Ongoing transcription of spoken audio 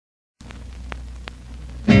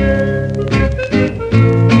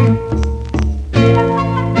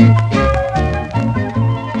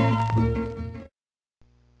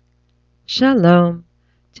Shalom.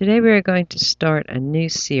 Today we are going to start a new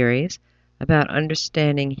series about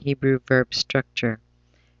understanding Hebrew verb structure.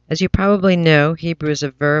 As you probably know, Hebrew is a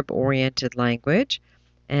verb-oriented language,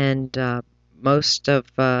 and most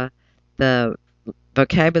of the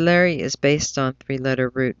vocabulary is based on three-letter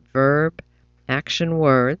root verb, action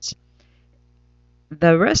words.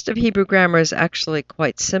 The rest of Hebrew grammar is actually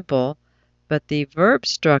quite simple, but the verb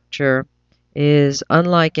structure is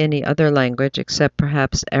unlike any other language except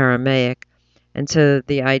perhaps Aramaic, and so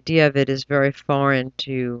the idea of it is very foreign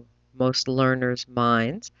to most learners'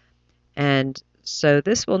 minds. And so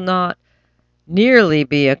this will not nearly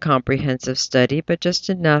be a comprehensive study, but just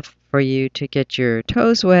enough for you to get your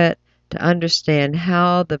toes wet, to understand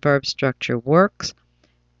how the verb structure works,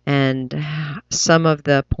 and some of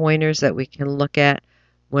the pointers that we can look at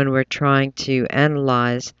when we're trying to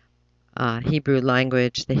analyze Hebrew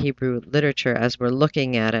language, the Hebrew literature as we're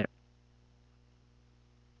looking at it.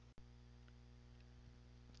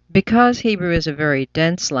 Because Hebrew is a very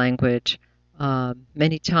dense language,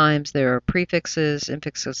 many times there are prefixes,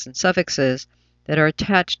 infixes, and suffixes that are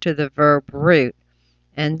attached to the verb root.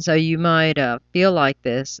 And so you might feel like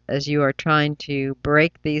this as you are trying to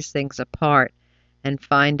break these things apart and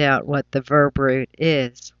find out what the verb root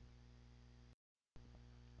is.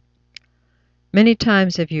 Many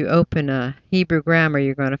times if you open a Hebrew grammar,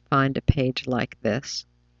 you're going to find a page like this.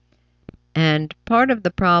 And part of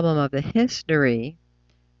the problem of the history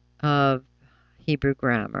of Hebrew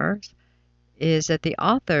grammars is that the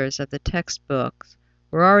authors of the textbooks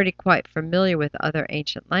were already quite familiar with other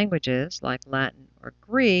ancient languages like Latin or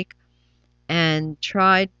Greek and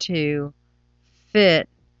tried to fit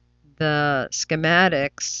the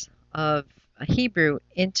schematics of Hebrew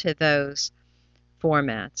into those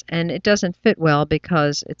formats. And it doesn't fit well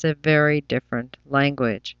because it's a very different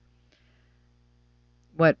language.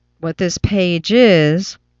 What this page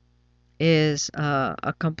is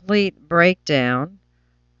a complete breakdown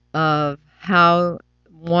of how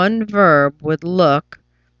one verb would look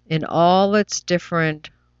in all its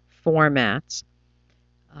different formats.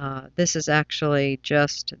 This is actually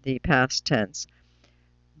just the past tense.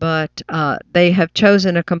 But they have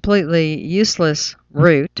chosen a completely useless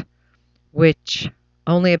root, which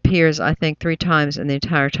only appears, I think, 3 times in the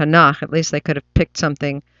entire Tanakh. At least they could have picked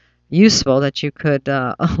something useful that you could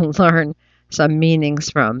learn some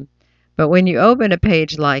meanings from. But when you open a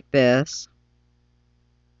page like this,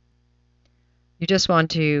 you just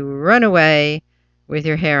want to run away with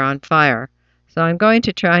your hair on fire. So I'm going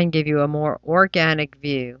to try and give you a more organic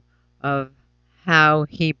view of how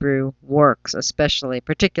Hebrew works,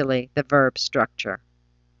 particularly the verb structure.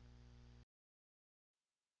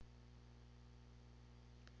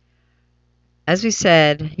 As we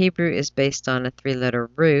said, Hebrew is based on a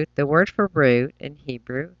 3-letter root. The word for root in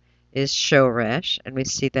Hebrew is shoresh, and we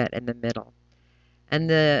see that in the middle. And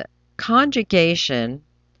the conjugation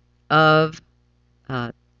of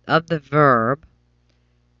the verb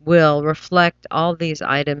will reflect all these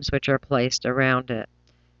items which are placed around it.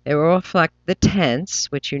 It will reflect the tense,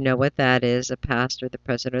 which you know what that is, the past or the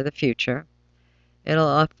present or the future.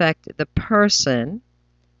 It'll affect the person,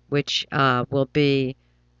 which will be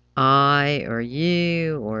I or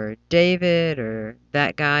you or David or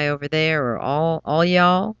that guy over there or all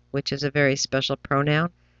y'all, which is a very special pronoun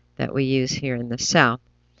that we use here in the South.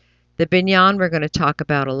 The binyan we're going to talk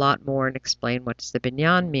about a lot more and explain what does the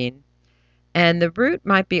binyan mean. And the root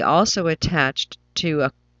might be also attached to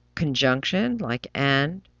a conjunction like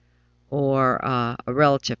and, or a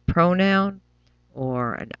relative pronoun,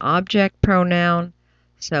 or an object pronoun.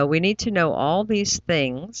 So we need to know all these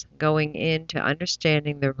things going into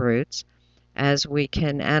understanding the roots as we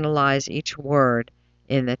can analyze each word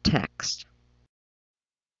in the text.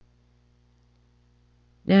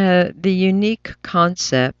 Now, the unique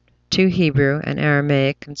concept to Hebrew and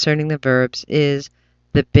Aramaic concerning the verbs is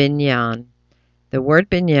the binyan. The word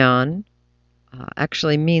binyan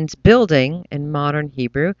actually means building in modern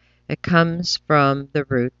Hebrew. It comes from the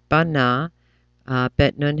root bana,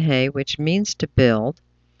 bet nun he, which means to build.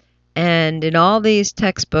 And in all these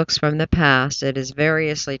textbooks from the past, it is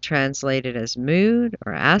variously translated as mood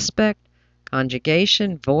or aspect,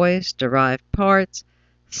 conjugation, voice, derived parts,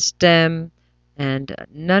 stem, and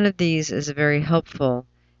none of these is very helpful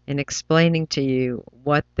in explaining to you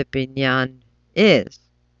what the binyan is.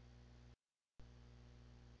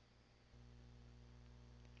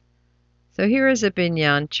 So here is a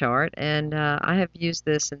binyan chart, and I have used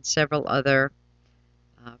this in several other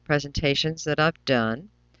presentations that I've done.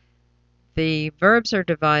 The verbs are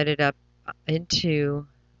divided up into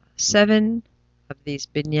 7 of these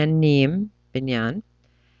binyan,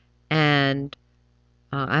 and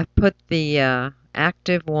I've put the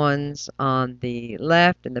active ones on the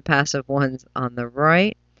left and the passive ones on the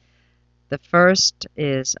right. The first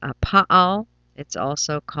is pu'al. It's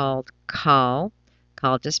also called kal.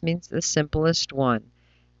 Kal just means the simplest one.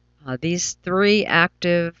 These three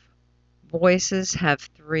active voices have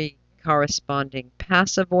three corresponding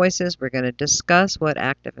passive voices. We're going to discuss what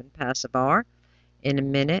active and passive are in a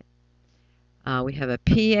minute. We have a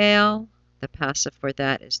pu'al. The passive for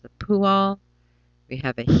that is the pu'al. We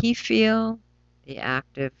have a hitpa'el.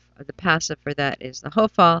 The passive for that is the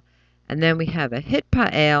hofal. And then we have a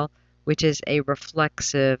hitpa'el, which is a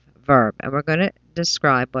reflexive verb. And we're going to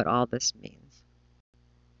describe what all this means.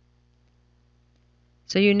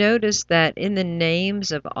 So you notice that in the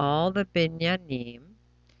names of all the binyanim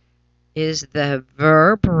is the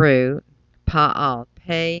verb root, pu'al,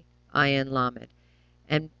 pei, ayin, lamed.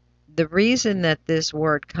 And the reason that this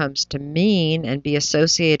word comes to mean and be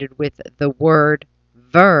associated with the word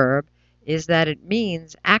verb is that it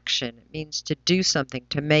means action. It means to do something,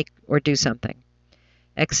 to make or do something.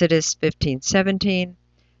 Exodus 15:17,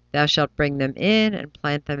 thou shalt bring them in and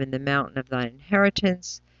plant them in the mountain of thine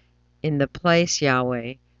inheritance, in the place,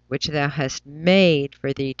 Yahweh, which thou hast made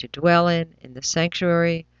for thee to dwell in the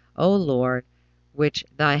sanctuary, O Lord, which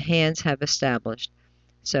thy hands have established.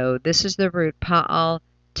 So this is the root pu'al,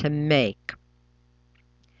 to make.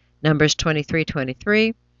 Numbers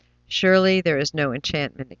 23:23, surely there is no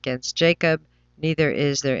enchantment against Jacob, neither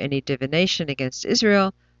is there any divination against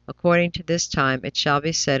Israel. According to this time it shall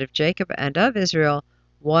be said of Jacob and of Israel,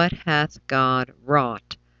 what hath God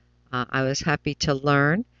wrought? I was happy to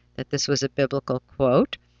learn that this was a biblical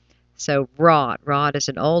quote. So wrought is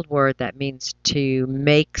an old word that means to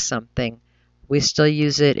make something. We still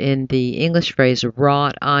use it in the English phrase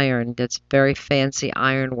wrought iron. That's very fancy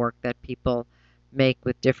iron work that people make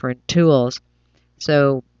with different tools.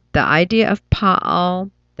 So the idea of pu'al,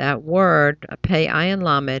 that word, pei, ayin,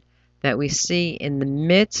 lamed, that we see in the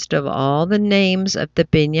midst of all the names of the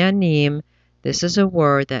binyanim, this is a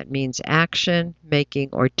word that means action, making,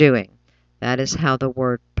 or doing. That is how the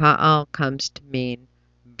word pu'al comes to mean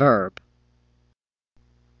verb.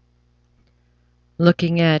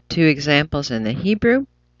 Looking at two examples in the Hebrew,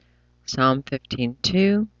 Psalm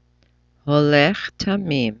 15:2, Holech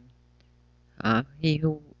Tamim, he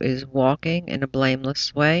who is walking in a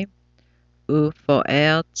blameless way,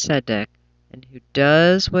 U'fo'el Tzedek, and who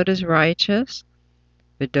does what is righteous,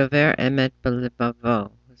 V'dover emet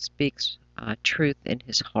b'libavo, who speaks truth in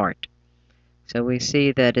his heart. So we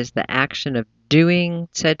see that is the action of doing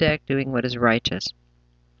tzedek, doing what is righteous.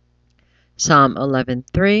 Psalm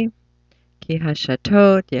 11:3, Ki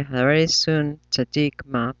hashatot yeharesun tzadik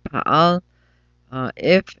ma pa'al.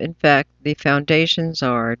 If, in fact, the foundations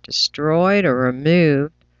are destroyed or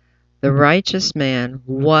removed, the righteous man,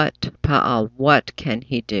 what pa'al, what can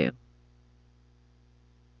he do?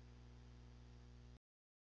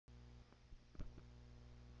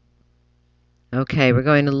 Okay, we're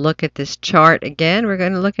going to look at this chart again. We're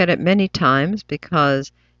going to look at it many times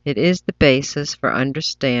because it is the basis for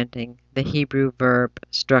understanding the Hebrew verb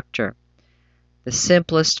structure. The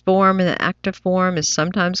simplest form in the active form is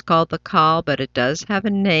sometimes called the kal, but it does have a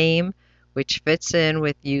name which fits in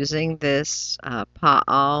with using this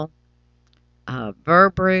pu'al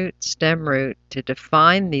verb root, stem root to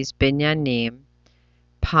define these binyanim.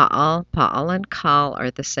 Pu'al and kal are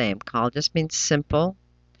the same. Kal just means simple.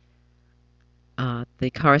 The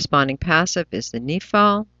corresponding passive is the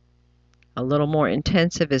nifal. A little more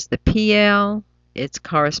intensive is the pu'al. Its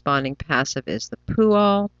corresponding passive is the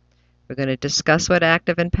pu'al. We're going to discuss what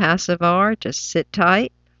active and passive are. Just sit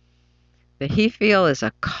tight. The hitpa'el is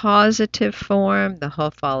a causative form. The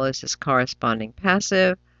hofal is its corresponding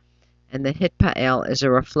passive. And the hitpa'el is a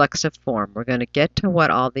reflexive form. We're going to get to what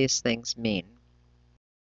all these things mean.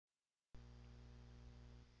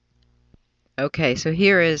 Okay, so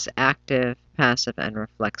here is active, passive, and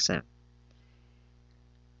reflexive.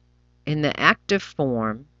 In the active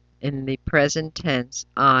form, in the present tense,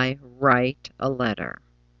 I write a letter.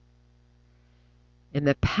 In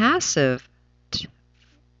the passive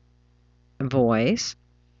voice,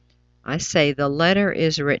 I say the letter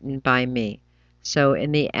is written by me. So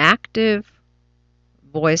in the active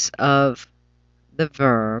voice of the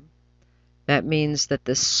verb, that means that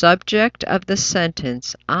the subject of the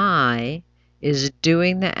sentence, I, is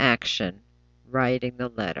doing the action, writing the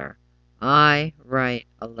letter. I write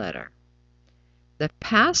a letter. The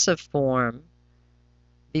passive form,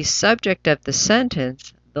 the subject of the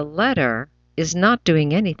sentence, the letter, is not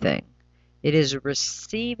doing anything. It is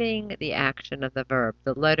receiving the action of the verb.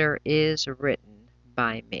 The letter is written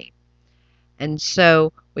by me. And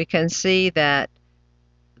so we can see that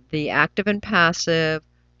the active and passive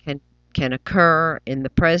can can occur in the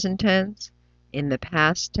present tense, in the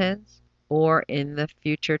past tense, or in the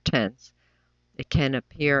future tense. It can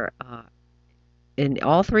appear in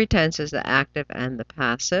all three tenses, the active and the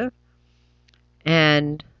passive.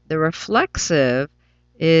 And the reflexive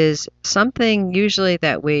is something usually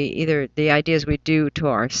that we either, the ideas we do to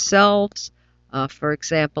ourselves. For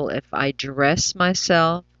example, if I dress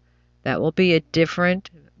myself, that will be a different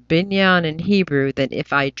binyan in Hebrew than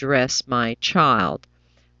if I dress my child.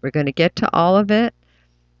 We're going to get to all of it.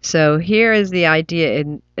 So here is the idea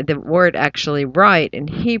in the word actually write in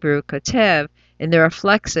Hebrew, kotev, and the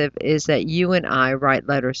reflexive is that you and I write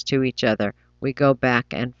letters to each other. We go back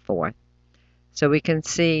and forth. So we can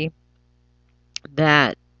see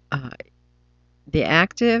that the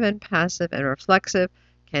active and passive and reflexive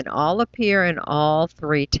can all appear in all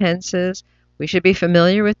three tenses. We should be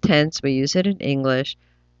familiar with tense. We use it in English,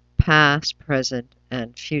 past, present,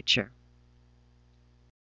 and future.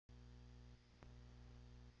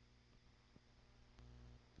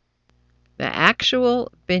 The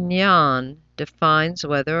actual binyan defines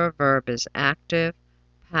whether a verb is active,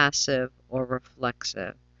 passive, or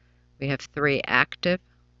reflexive. We have three active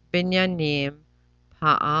binyanim,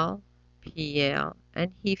 pu'al, pi'el,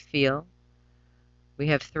 and hitpa'el. We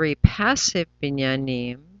have three passive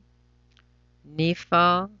binyanim,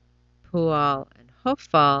 nifal, pu'al, and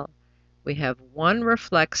hofal. We have one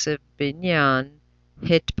reflexive binyan,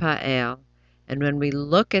 hitpa'el. And when we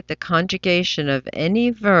look at the conjugation of any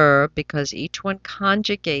verb, because each one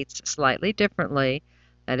conjugates slightly differently,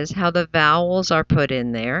 that is how the vowels are put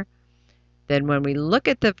in there, then when we look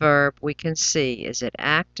at the verb, we can see, is it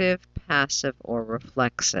active, passive, or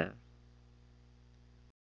reflexive?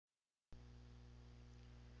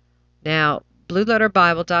 Now,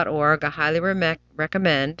 blueletterbible.org I highly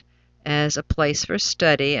recommend as a place for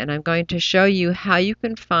study, and I'm going to show you how you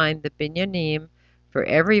can find the binyanim for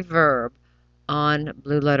every verb on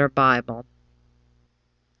Blue Letter Bible.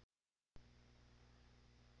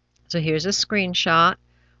 So here's a screenshot.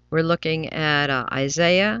 We're looking at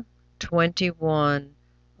Isaiah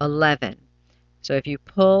 21:11. So if you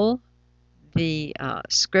pull the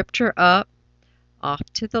scripture up off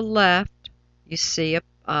to the left, you see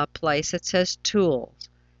a place that says Tools.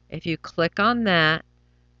 If you click on that,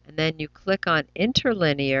 and then you click on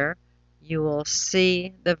Interlinear, you will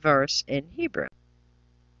see the verse in Hebrew.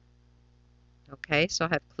 Okay, so I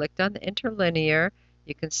have clicked on the interlinear.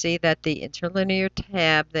 You can see that the interlinear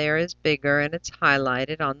tab there is bigger and it's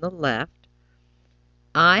highlighted on the left.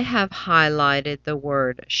 I have highlighted the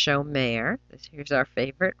word shomer. Here's our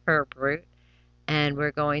favorite verb root. And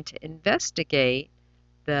we're going to investigate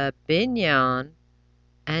the binyan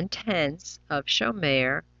and tense of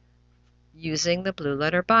shomer using the Blue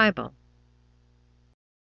Letter Bible.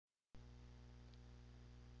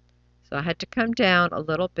 So I had to come down a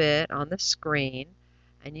little bit on the screen,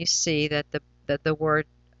 and you see that the word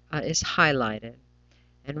is highlighted.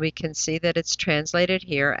 And we can see that it's translated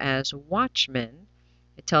here as watchman.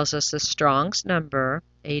 It tells us the Strong's number,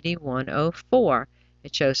 8104.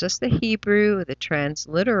 It shows us the Hebrew, the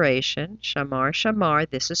transliteration, shamar, shamar.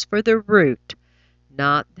 This is for the root,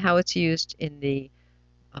 not how it's used in the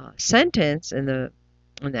sentence. In the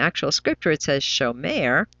actual scripture, it says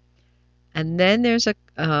shomer. And then there's a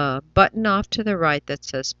button off to the right that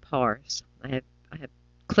says parse. I have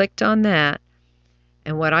clicked on that,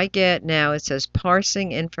 and what I get now, it says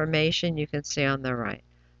parsing information. You can see on the right.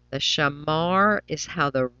 The shamar is how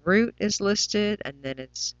the root is listed, and then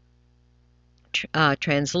it's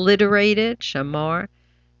transliterated, shamar.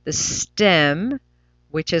 The stem,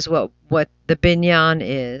 which is what the binyan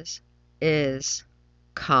is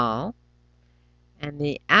kal. And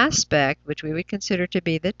the aspect, which we would consider to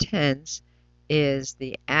be the tense, is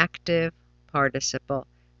the active participle.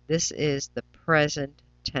 This is the present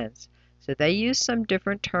tense. So they use some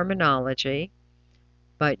different terminology,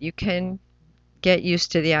 but you can get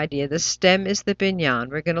used to the idea. The stem is the binyan.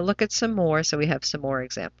 We're going to look at some more, so we have some more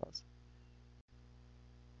examples.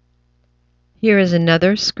 Here is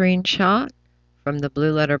another screenshot from the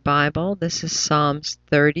Blue Letter Bible. This is Psalms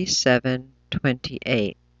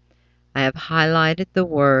 37:28. I have highlighted the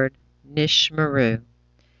word nishmaru.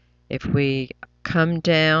 If we come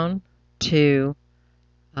down to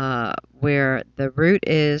where the root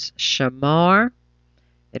is shamar,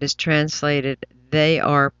 it is translated, they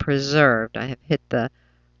are preserved. I have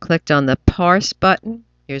clicked on the parse button.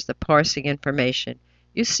 Here's the parsing information.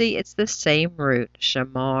 You see it's the same root,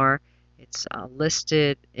 shamar. It's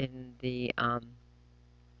listed in the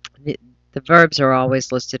verbs are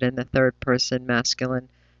always listed in the third person masculine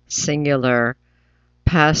singular,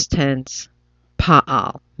 past tense,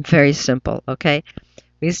 pu'al. Very simple, okay?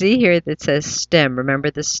 We see here that says stem.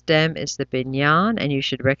 Remember, the stem is the binyan, and you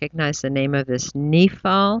should recognize the name of this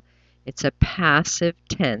nifal. It's a passive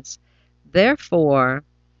tense. Therefore,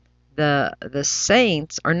 the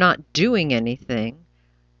saints are not doing anything.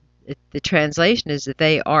 The translation is that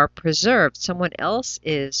they are preserved. Someone else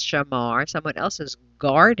is shamar, someone else is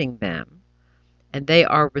guarding them, and they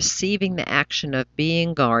are receiving the action of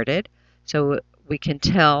being guarded. So we can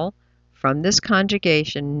tell from this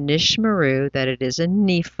conjugation, nishmaru, that it is a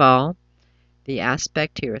nifal. The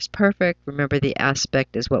aspect here is perfect. Remember, the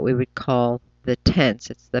aspect is what we would call the tense.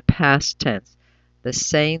 It's the past tense. The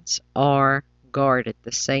saints are guarded.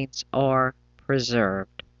 The saints are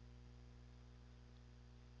preserved.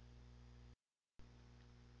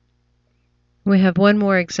 We have one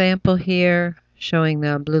more example here showing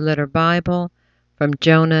the Blue Letter Bible from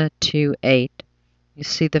Jonah 2:8. You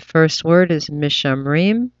see the first word is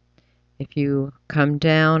mishamrim. If you come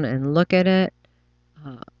down and look at it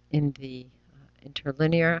in the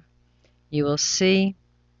interlinear, you will see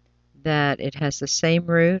that it has the same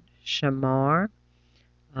root, shamar,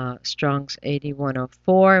 Strong's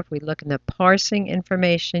 8104. If we look in the parsing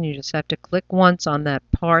information, you just have to click once on that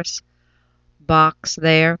parse box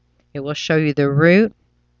there. It will show you the root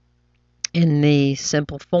in the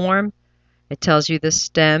simple form. It tells you the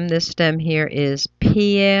stem. This stem here is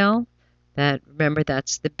pu'al. Remember,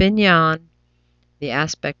 that's the binyan. The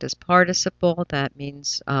aspect is participle. That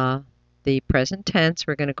means the present tense.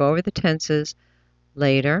 We're going to go over the tenses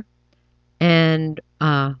later. And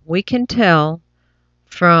we can tell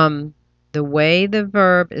from the way the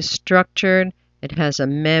verb is structured, it has a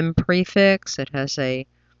mem prefix, it has a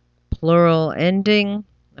plural ending,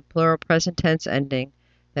 a plural present tense ending,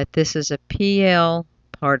 that this is a pu'al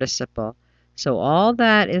participle. So all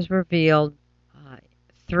that is revealed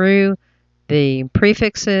through the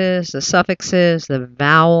prefixes, the suffixes, the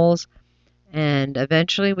vowels, and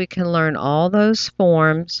eventually we can learn all those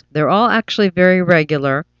forms. They're all actually very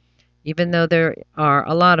regular, even though there are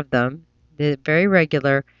a lot of them. They're very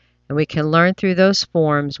regular, and we can learn through those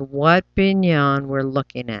forms what binyan we're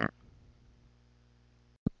looking at.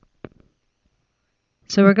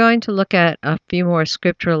 So we're going to look at a few more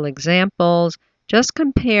scriptural examples, just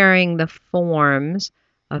comparing the forms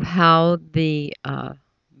of how the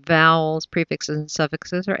vowels, prefixes, and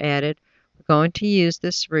suffixes are added. We're going to use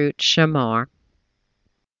this root, shamar.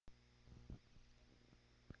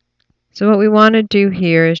 So what we want to do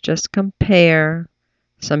here is just compare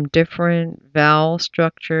some different vowel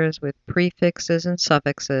structures with prefixes and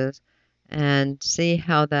suffixes and see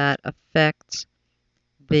how that affects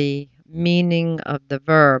the meaning of the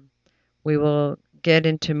verb. We will get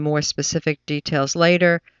into more specific details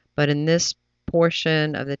later, but in this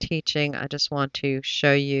portion of the teaching, I just want to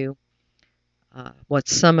show you what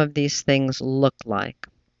some of these things look like.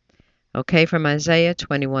 Okay, from Isaiah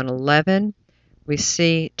 21:11, we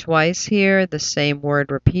see twice here the same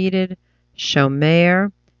word repeated,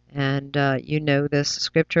 shomer, and you know this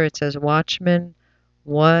scripture. It says, "Watchman,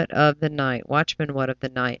 what of the night? Watchman, what of the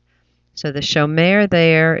night?" So the shomer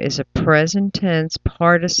there is a present tense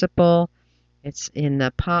participle. It's in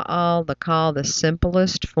the pu'al, the call, the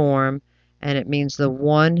simplest form, and it means the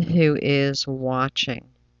one who is watching.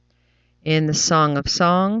 In the Song of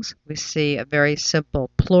Songs, we see a very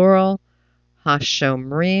simple plural,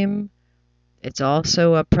 hashomrim. It's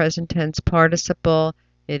also a present tense participle.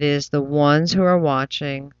 It is the ones who are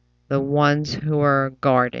watching, the ones who are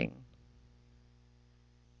guarding.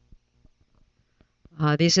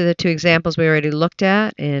 These are the two examples we already looked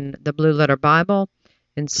at in the Blue Letter Bible.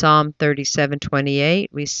 In Psalm 37:28,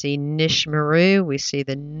 we see nishmaru, we see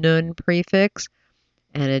the nun prefix,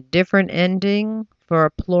 and a different ending for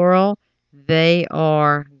a plural. They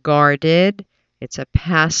are guarded. It's a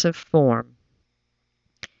passive form.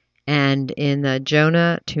 And in the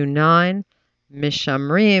Jonah 2:9,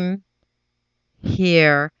 mishamrim,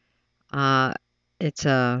 here it's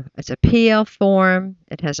a pu'al form.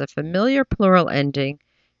 It has a familiar plural ending.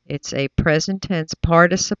 It's a present tense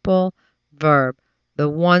participle verb. The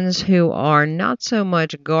ones who are not so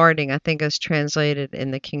much guarding, I think is translated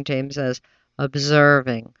in the King James as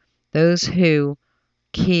observing. Those who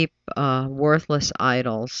keep worthless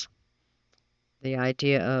idols. The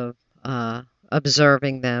idea of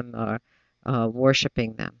observing them or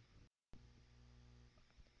worshiping them.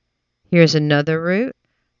 Here's another root,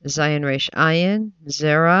 Zayin Resh Ayin,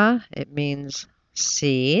 Zera. It means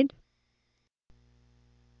seed.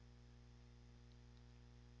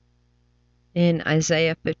 In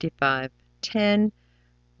Isaiah 55:10,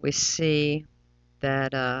 we see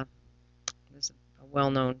that there's a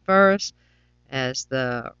well-known verse, as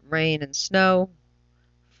the rain and snow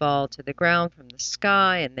fall to the ground from the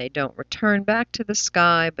sky, and they don't return back to the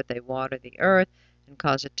sky, but they water the earth and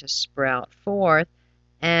cause it to sprout forth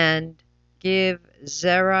and give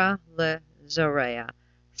zera lezorea,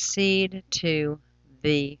 seed to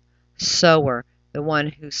the sower, the one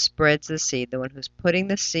who spreads the seed, the one who's putting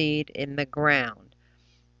the seed in the ground.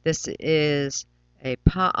 This is a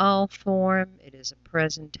pu'al form. It is a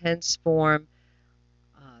present tense form,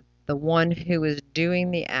 the one who is doing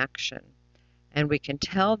the action. And we can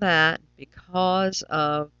tell that because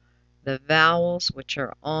of the vowels which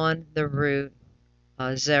are on the root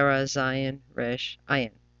zera, zayin, resh,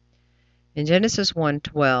 ayin. In Genesis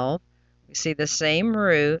 1:12, we see the same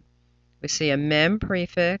root. We see a mem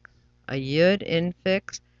prefix, a yud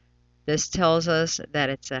infix. This tells us that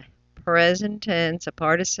it's a present tense, a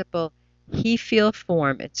participle he feel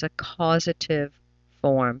form. It's a causative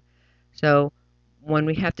form. So when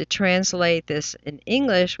we have to translate this in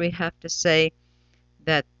English, we have to say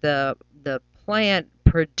that the plant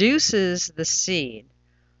produces the seed.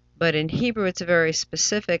 But in Hebrew, it's very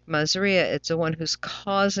specific. Mazria, it's the one who's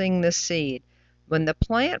causing the seed. When the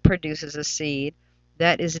plant produces a seed,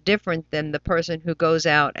 that is different than the person who goes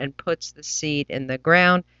out and puts the seed in the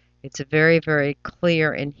ground. It's very, very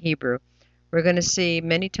clear in Hebrew. We're going to see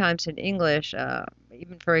many times in English,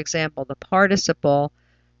 even for example, the participle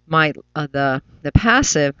might, the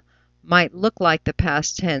passive might look like the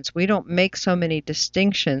past tense. We don't make so many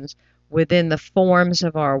distinctions within the forms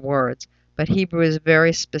of our words, but Hebrew is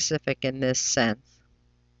very specific in this sense.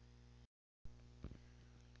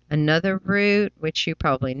 Another root, which you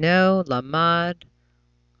probably know, lamad,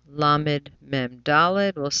 lamed, mem,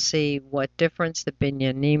 daled. We'll see what difference the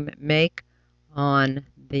binyanim make on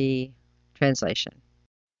the translation.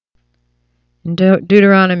 In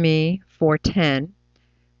Deuteronomy 4:10,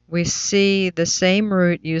 we see the same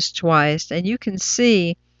root used twice, and you can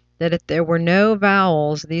see that if there were no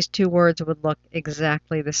vowels, these two words would look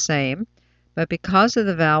exactly the same. But because of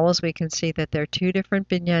the vowels, we can see that they're two different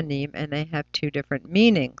binyanim, and they have two different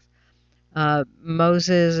meanings.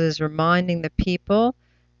 Moses is reminding the people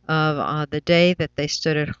of the day that they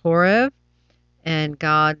stood at Horeb, and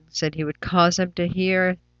God said he would cause them to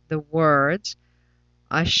hear the words,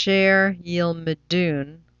 Asher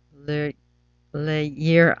yilmedun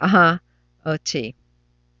le'yirah oti,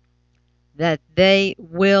 that they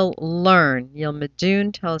will learn.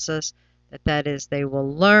 Yilmedun tells us that is, they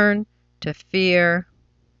will learn to fear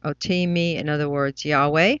oti, me, in other words,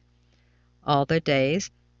 Yahweh, all their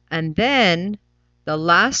days. And then the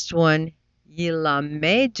last one,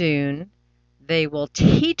 yilamedun, they will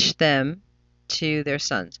teach them to their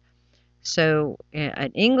sons. So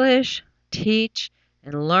in English, teach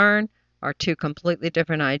and learn are two completely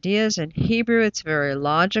different ideas. In Hebrew, it's very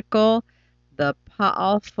logical. The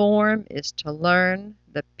pu'al form is to learn.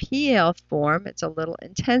 The pu'al form, it's a little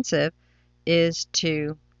intensive, is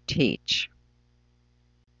to teach.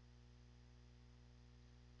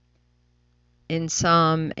 In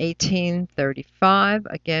Psalm 18:35,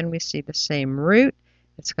 again, we see the same root.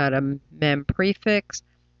 It's got a mem prefix,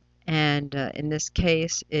 and in this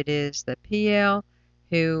case, it is the pu'al,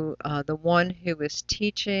 who, the one who is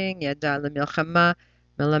teaching, Yadai L'Milchama,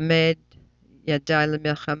 Melamed Yadai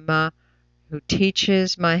L'Milchama, who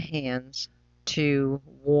teaches my hands to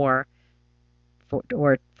war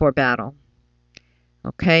for battle.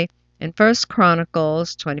 Okay, in 1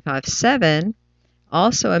 Chronicles 25:7,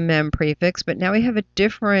 also a mem prefix, but now we have a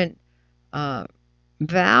different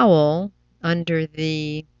vowel under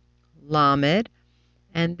the lamed,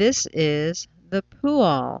 and this is the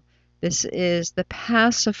pu'al. This is the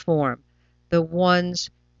passive form, the ones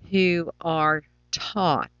who are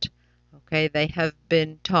taught. Okay, they have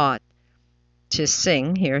been taught to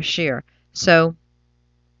sing, hear, shir. So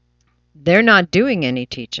they're not doing any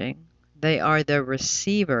teaching. They are the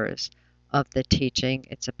receivers of the teaching.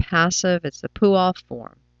 It's a passive, it's the pu'al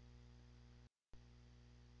form.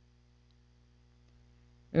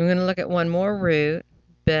 We're going to look at one more root,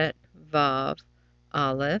 bet, vav,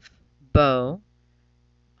 aleph, bo,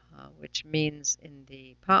 which means in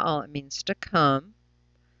the pu'al, it means to come.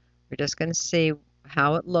 We're just going to see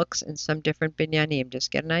how it looks in some different binyanim, just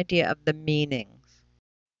get an idea of the meanings.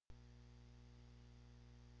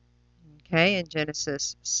 Okay, in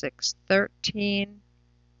Genesis 6:13,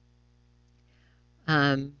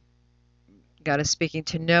 God is speaking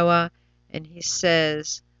to Noah, and he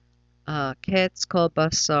says, Ketz kol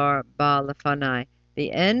basar ba lefanai,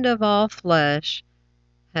 the end of all flesh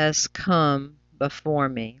has come before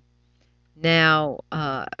me. Now,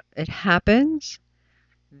 it happens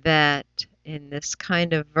that in this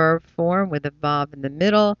kind of verb form with a vav in the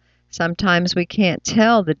middle, sometimes we can't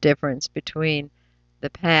tell the difference between the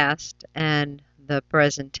past and the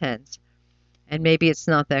present tense. And maybe it's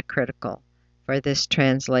not that critical for this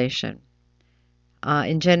translation.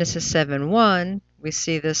 In Genesis 7:1, we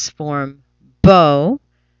see this form bo,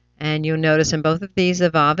 and you'll notice in both of these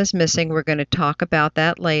the vav is missing. We're going to talk about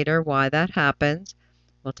that later, why that happens.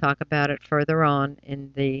 We'll talk about it further on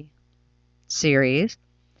in the series.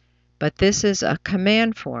 But this is a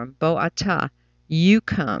command form, bo ata, you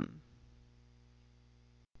come.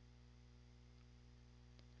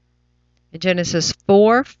 In Genesis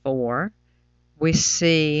 4:4, we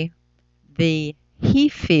see the he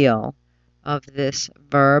feel of this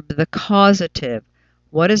verb, the causative.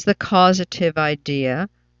 What is the causative idea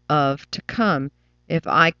of to come? If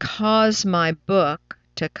I cause my book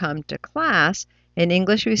to come to class, in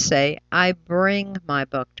English we say, I bring my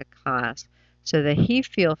book to class. So the he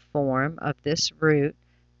feel form of this root,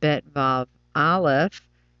 bet vav aleph,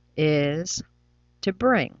 is to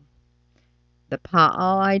bring. The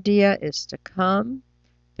pu'al idea is to come.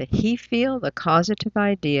 The he feel, the causative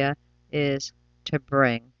idea, is to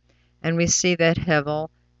bring. And we see that Hevel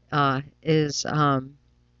is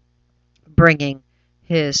bringing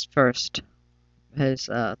his first,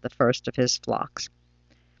 the first of his flocks.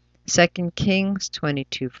 2 Kings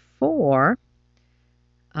 22:4,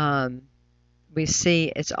 we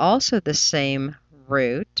see it's also the same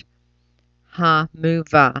root, ha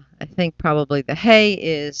muva. I think probably the hey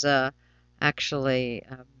is actually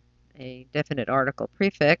a definite article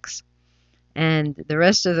prefix, and the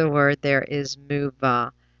rest of the word there is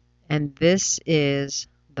muva. And this is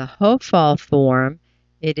the hofal form.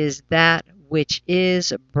 It is that which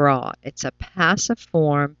is brought. It's a passive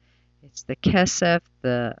form. It's the kesef,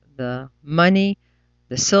 the money,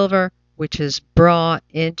 the silver, which is brought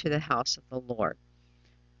into the house of the Lord.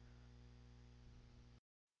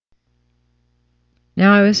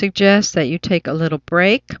 Now I would suggest that you take a little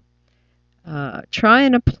break. Try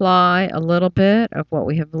and apply a little bit of what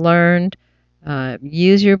we have learned.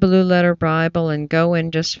 Use your Blue Letter Bible and go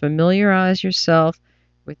and just familiarize yourself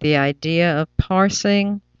with the idea of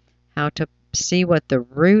parsing, how to see what the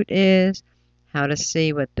root is, how to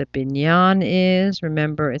see what the binyan is.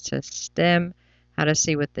 Remember, it says stem. How to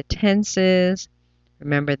see what the tense is.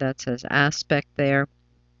 Remember, that says aspect there.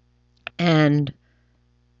 And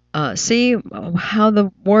see how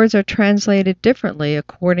the words are translated differently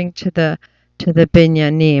according to the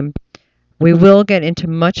binyanim. We will get into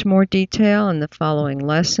much more detail in the following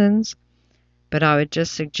lessons, but I would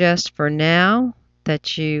just suggest for now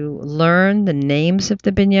that you learn the names of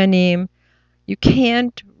the binyanim. You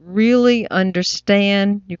can't really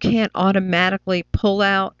understand, you can't automatically pull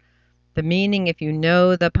out the meaning. If you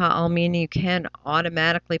know the pu'al meaning, you can't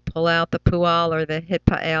automatically pull out the pu'al or the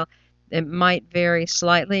hitpa'el. It might vary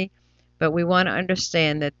slightly, but we want to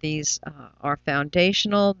understand that these are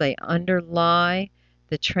foundational. They underlie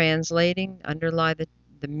the translating, underlie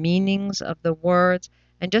the meanings of the words,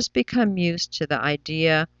 and just become used to the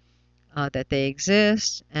idea that they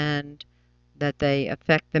exist and that they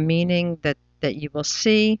affect the meaning, that you will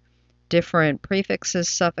see different prefixes,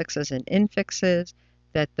 suffixes, and infixes,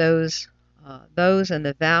 that those and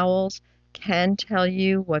the vowels can tell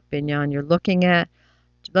you what binyan you're looking at.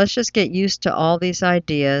 Let's just get used to all these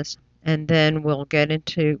ideas, and then we'll get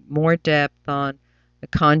into more depth on the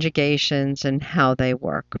conjugations and how they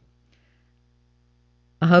work.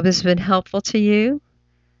 I hope it's been helpful to you.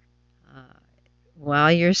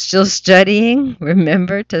 While you're still studying,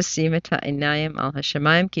 remember to Simata Inayim al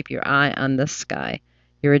Hashemayim, keep your eye on the sky.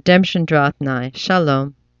 Your redemption draweth nigh.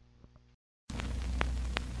 Shalom.